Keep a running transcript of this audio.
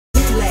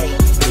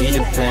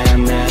the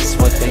fam, that's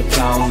what they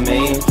call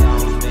me.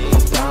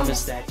 I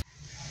promise that.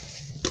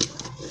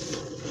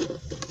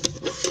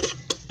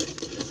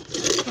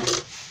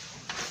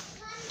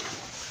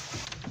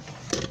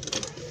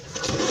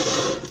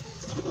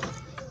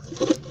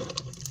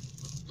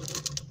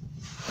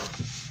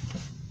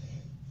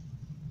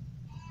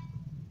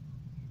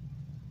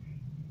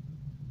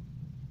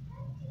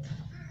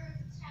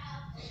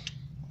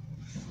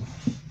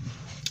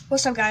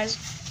 What's up, guys?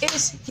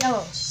 It's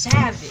Yellow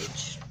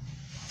Savage.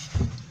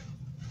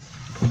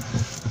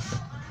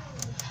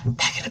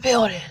 Back in the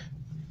building.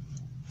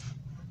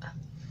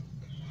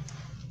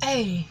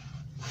 Hey.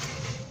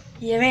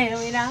 You ready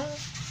me now?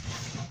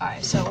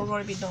 Alright, so we're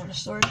going to be doing a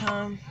story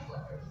time.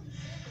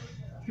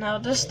 Now,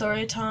 this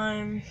story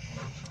time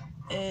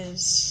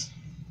is...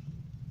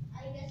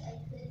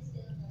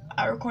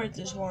 I recorded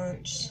this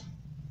once.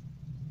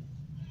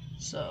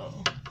 So...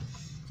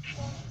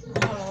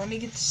 hold on, let me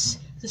get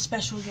the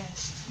special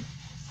guest.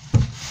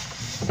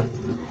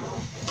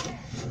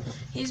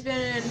 He's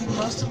been in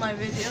most of my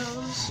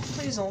videos.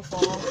 Please don't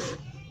fall.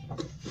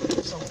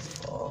 Please don't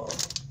fall.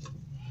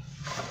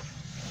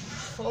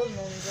 Hold on,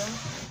 bro.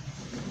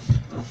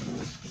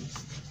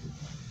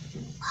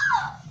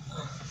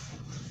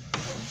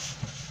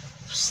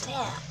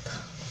 Snap.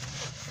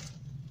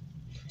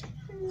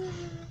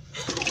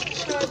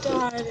 Try to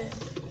hide it.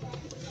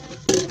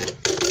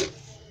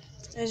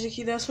 As you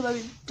can, that's what I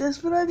mean.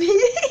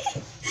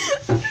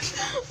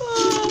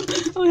 Oh,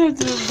 I'm gonna have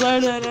to blur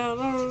that out.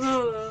 I don't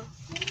know though.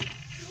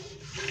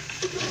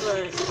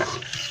 But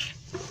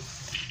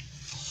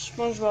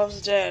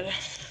SpongeBob's dead.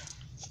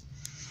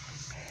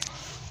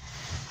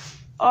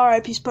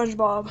 R.I.P.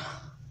 SpongeBob.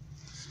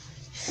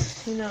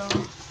 You know,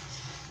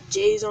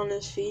 J's on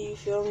his feet. You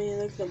feel me?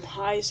 Look at them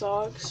high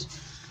socks,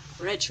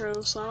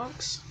 retro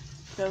socks.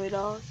 Feel me,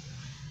 dog?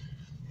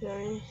 Feel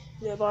me?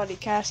 Dead body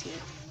casket.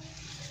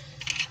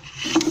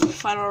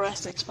 Final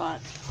resting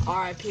spot.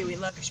 R.I.P. We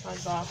love you,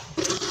 SpongeBob.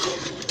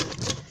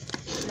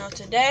 Now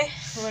today,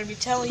 we're going to be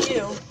telling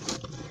you,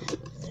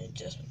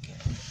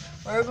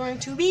 we're going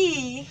to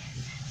be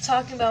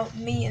talking about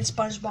me and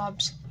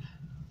SpongeBob's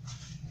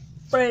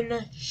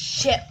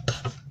friendship.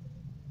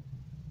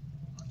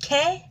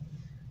 Okay?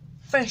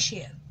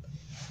 Friendship,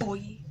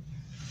 boy.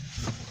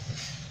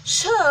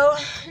 So,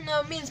 you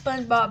know, me and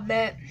SpongeBob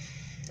met.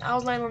 I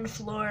was laying on the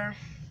floor.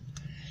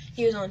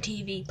 He was on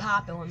TV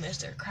popping with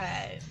Mr.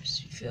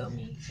 Krabs. You feel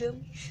me? You feel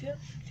me? You feel me?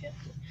 You feel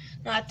me?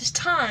 Now, at this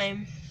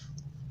time,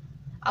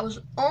 I was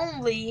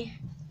only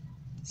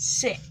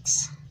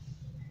 6.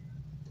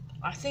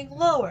 I think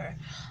lower.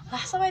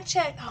 Last time I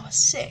checked, I was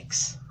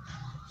 6.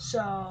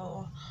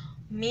 So,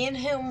 me and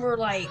him were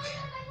like...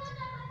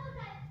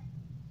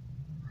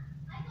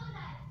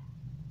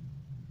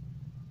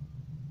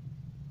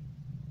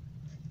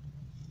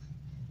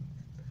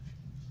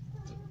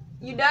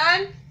 You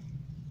done?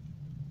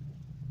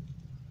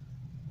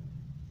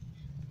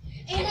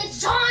 And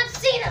it's John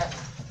Cena.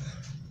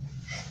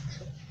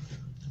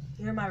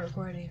 You're my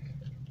recording.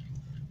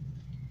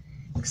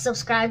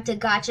 Subscribe to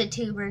Gotcha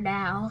Tuber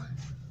now.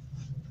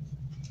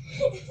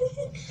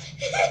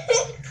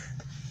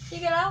 You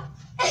get out?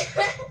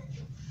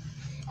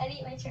 I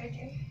need my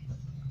charger.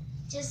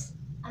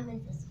 I'm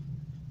invisible.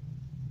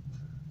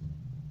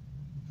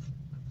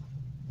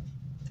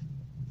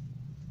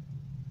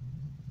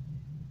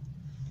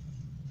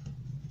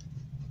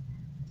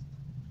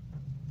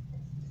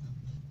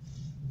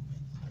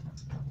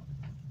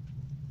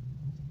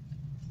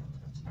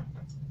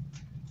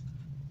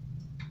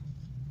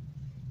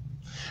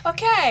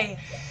 Okay.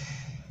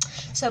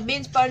 So me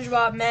and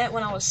SpongeBob met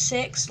when I was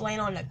 6, laying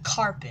on the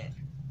carpet.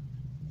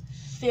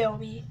 Feel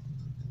me?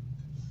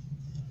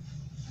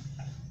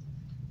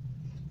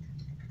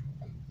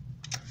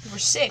 We were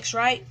 6,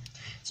 right?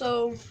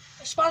 So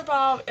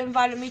SpongeBob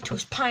invited me to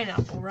his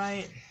pineapple,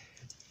 right?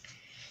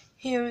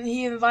 He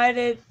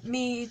invited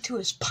me to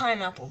his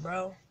pineapple,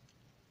 bro.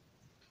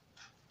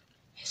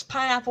 His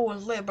pineapple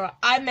was lit, bro.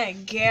 I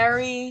met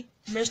Gary,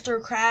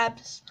 Mr.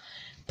 Krabs,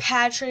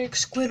 Patrick,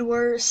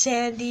 Squidward,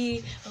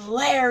 Sandy,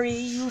 Larry,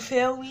 you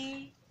feel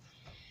me?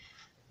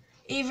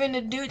 Even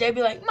the dude, they'd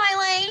be like, my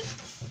lane!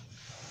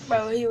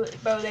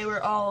 Bro, they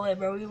were all lit,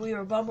 bro. We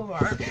were bumping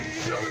our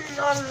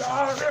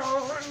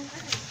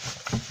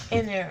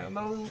in there,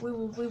 bro.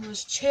 We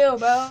was chill,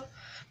 bro.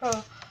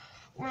 Bro,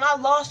 when I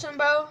lost him,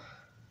 bro,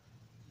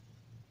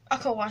 I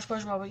couldn't watch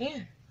SpongeBob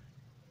again.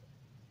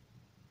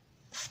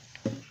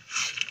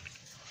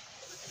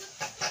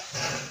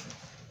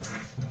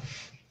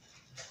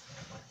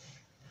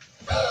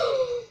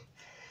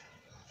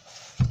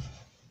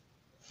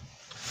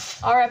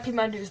 R.I.P.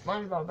 my dude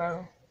SpongeBob,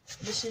 bro.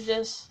 This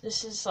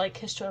is like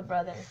his twin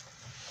brother.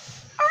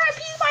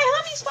 R.I.P. my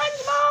homie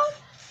SpongeBob.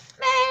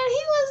 Man,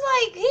 he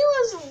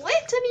was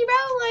lit to me,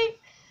 bro. Like,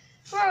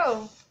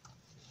 bro.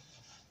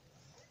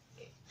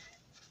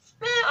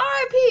 Man,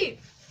 R.I.P.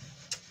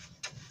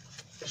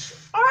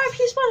 R.I.P.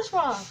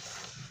 SpongeBob.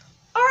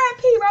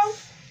 R.I.P. bro.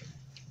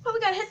 Oh, we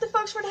gotta hit the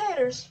fucks for the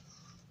haters.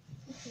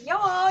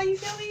 Yo, you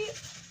feel me?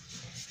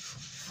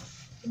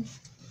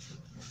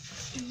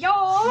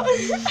 y'all. Man,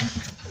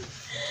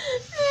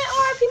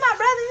 R.I.P. my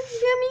brother, you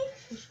feel me?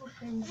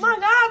 My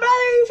God,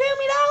 brother, you feel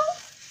me though?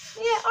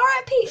 Yeah,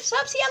 R.I.P.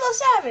 Subs Yellow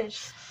Savage.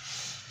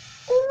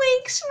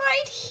 Links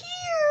right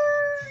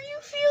here. You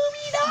feel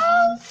me,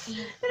 dog?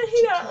 And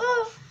he got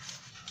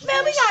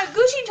man, we got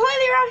Gucci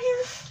toilet around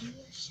here.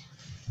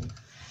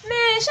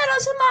 Man, shout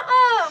out to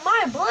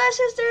my blood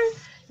sister,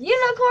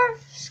 Unicorn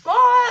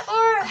Squad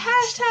or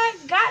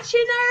hashtag Gotcha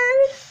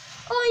Nerd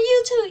on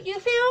YouTube. You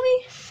feel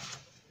me?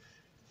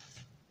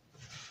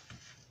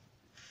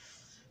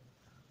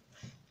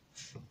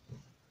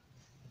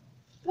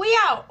 We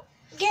out,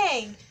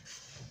 gang.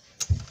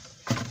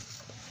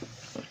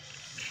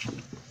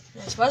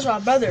 That's my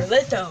brother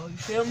lit though, you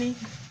feel me?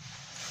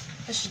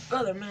 That's his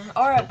brother, man.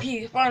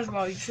 R.I.P.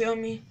 SpongeBob, you feel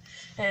me?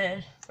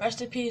 And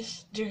rest in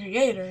peace, the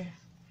creator.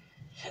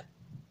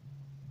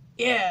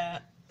 Yeah.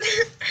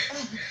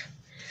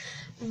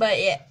 But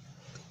yeah,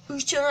 we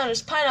was chilling on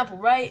this pineapple,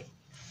 right?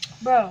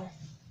 Bro,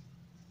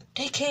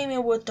 they came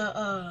in with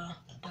the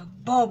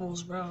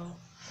bubbles, bro.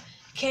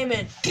 Came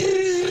in. So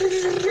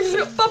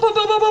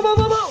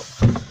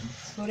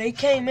they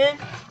came in.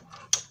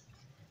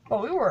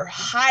 Bro, we were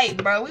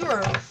hyped, bro. We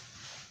were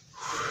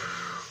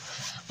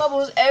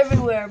bubbles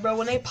everywhere, bro.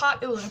 When they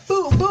popped, it was like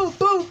boom, boom,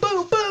 boom,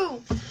 boom,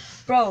 boom.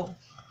 Bro,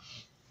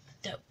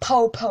 the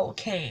po-po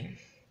came.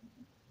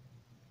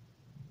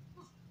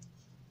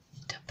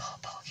 The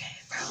po-po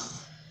came, bro.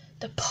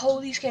 The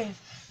police came.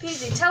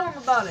 PJ, tell them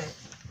about it.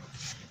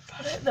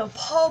 Bro, the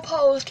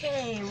po-pos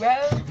came, bro.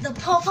 The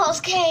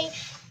po-pos came.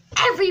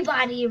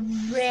 Everybody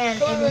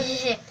ran and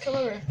hid. Come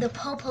over. The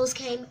po-pos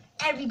came.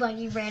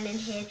 Everybody ran and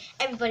hid.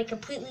 Everybody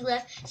completely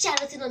left.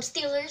 Shout out to them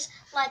Steelers,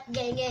 like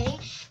gang gang.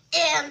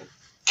 And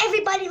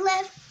everybody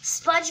left.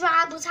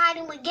 SpongeBob was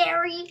hiding with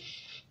Gary.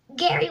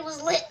 Gary was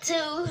lit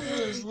too.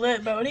 He was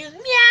lit, bro. He was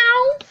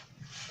meow.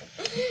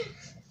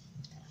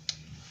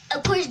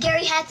 Of course,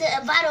 Gary had to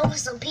invite over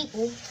some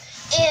people.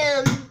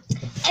 And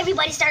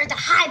everybody started to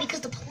hide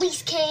because the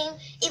police came.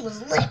 It was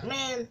lit,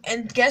 man.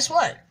 And guess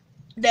what?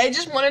 They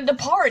just wanted to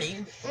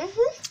party.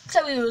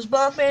 So we was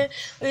bumping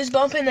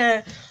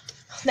that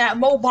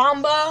Mo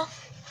Bamba,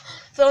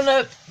 filling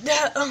up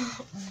that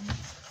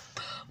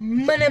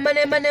money.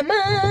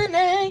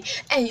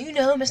 And you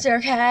know Mr.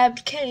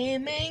 Cab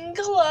came in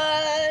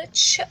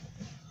clutch.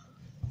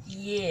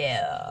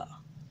 Yeah.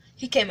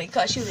 He came in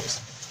clutch. He was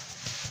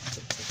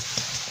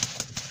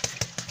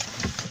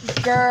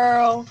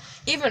girl.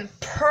 Even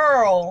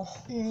Pearl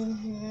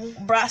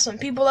brought some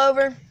people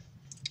over.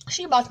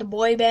 She brought the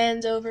boy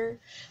bands over.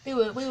 We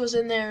was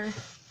in there.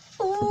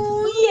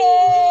 Ooh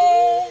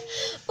yeah,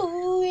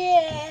 ooh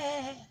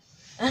yeah.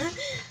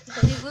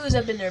 We was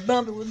up in there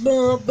bumping with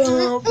bump.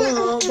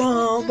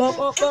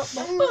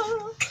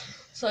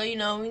 So you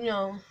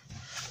know.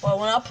 Well,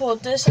 when I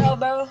pulled this out,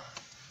 bro,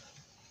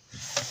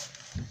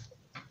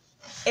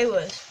 it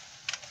was.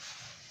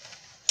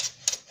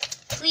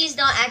 Please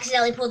don't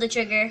accidentally pull the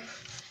trigger.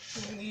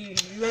 You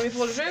want me to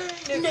pull the trigger?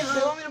 They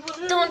want me to pull the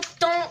trigger?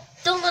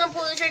 Don't let him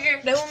pull the trigger.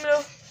 They want me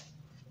to.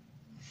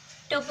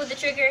 Don't pull the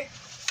trigger.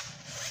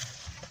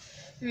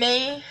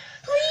 Me?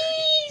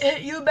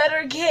 Please. You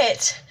better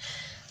get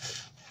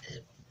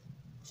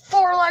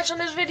 4 likes on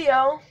this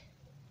video,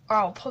 or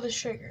I'll pull this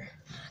trigger.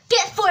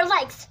 Get 4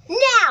 likes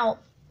now.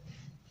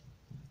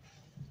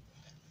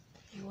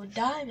 You will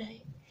die,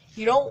 mate.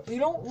 You don't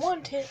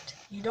want it.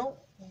 You don't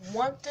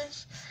want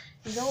this.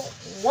 You don't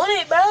want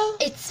it, bro.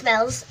 It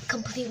smells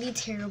completely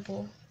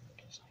terrible.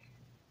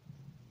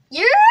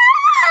 Yeah.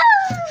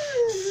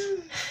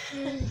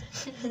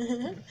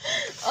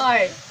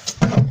 Alright.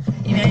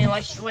 You know,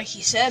 like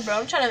he said, bro,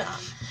 I'm trying to,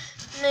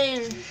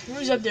 man, we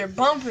was up there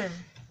bumping.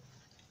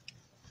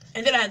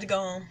 And then I had to go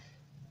home.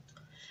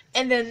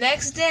 And the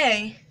next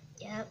day,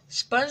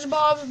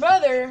 SpongeBob's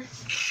brother,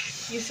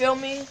 you feel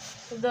me?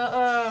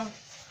 The,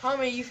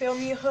 homie, you feel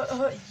me?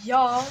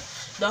 Y'all,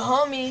 the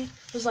homie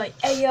was like,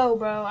 hey, yo,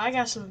 bro, I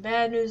got some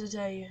bad news to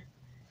tell you.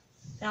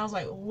 And I was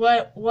like,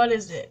 what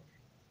is it?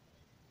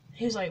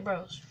 He was like,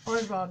 bro,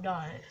 SpongeBob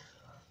died.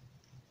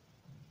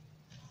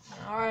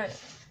 Alright.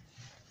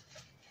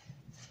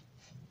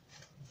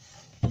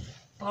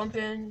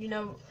 Bumping, you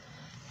know.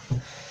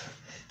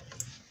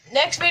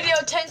 Next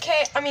video, 10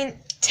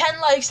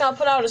 likes, and I'll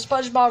put out a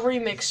SpongeBob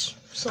remix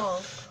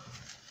song.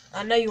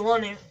 I know you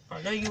want it.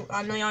 I know you want it, buddy.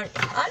 I know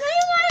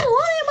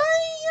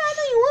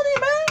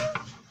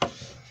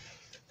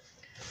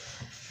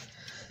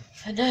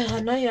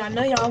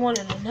y'all want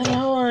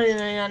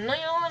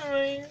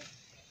it.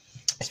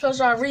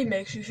 SpongeBob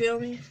remix, you feel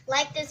me?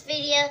 Like this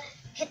video,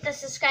 hit the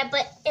subscribe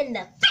button in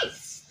the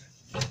face.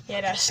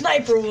 Yeah, that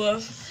sniper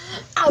wolf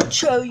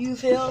outro, you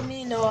feel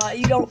me? No,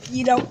 you don't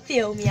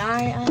feel me.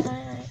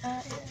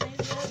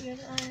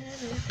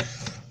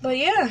 But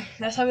yeah,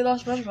 that's how we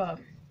lost SpongeBob.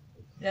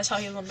 That's how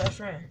he was my best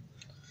friend.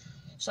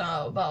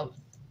 So about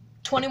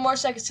 20 more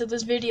seconds till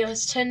this video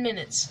is 10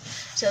 minutes.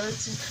 So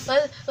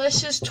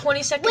let's just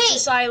 20 seconds of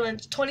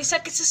silence. 20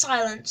 seconds of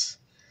silence.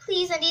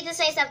 Please, I need to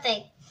say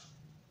something.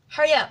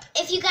 Hurry up.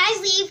 If you guys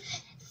leave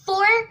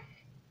 4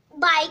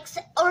 likes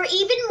or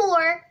even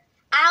more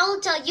I'll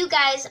tell you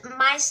guys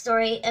my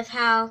story of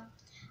how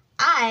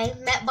I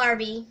met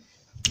Barbie.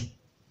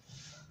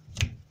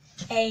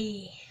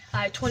 Hey,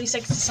 20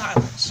 seconds of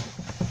silence.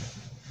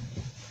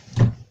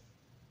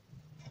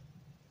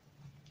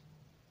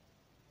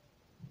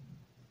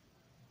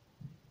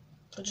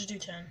 We'll just do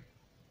 10.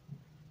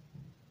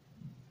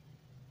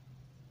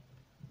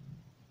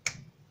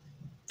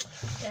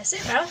 That's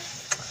it, bro.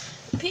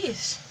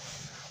 Peace.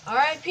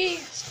 R.I.P.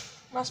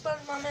 My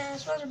man,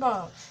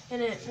 SpongeBob.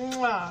 And it,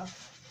 mwah.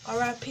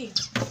 R.I.P.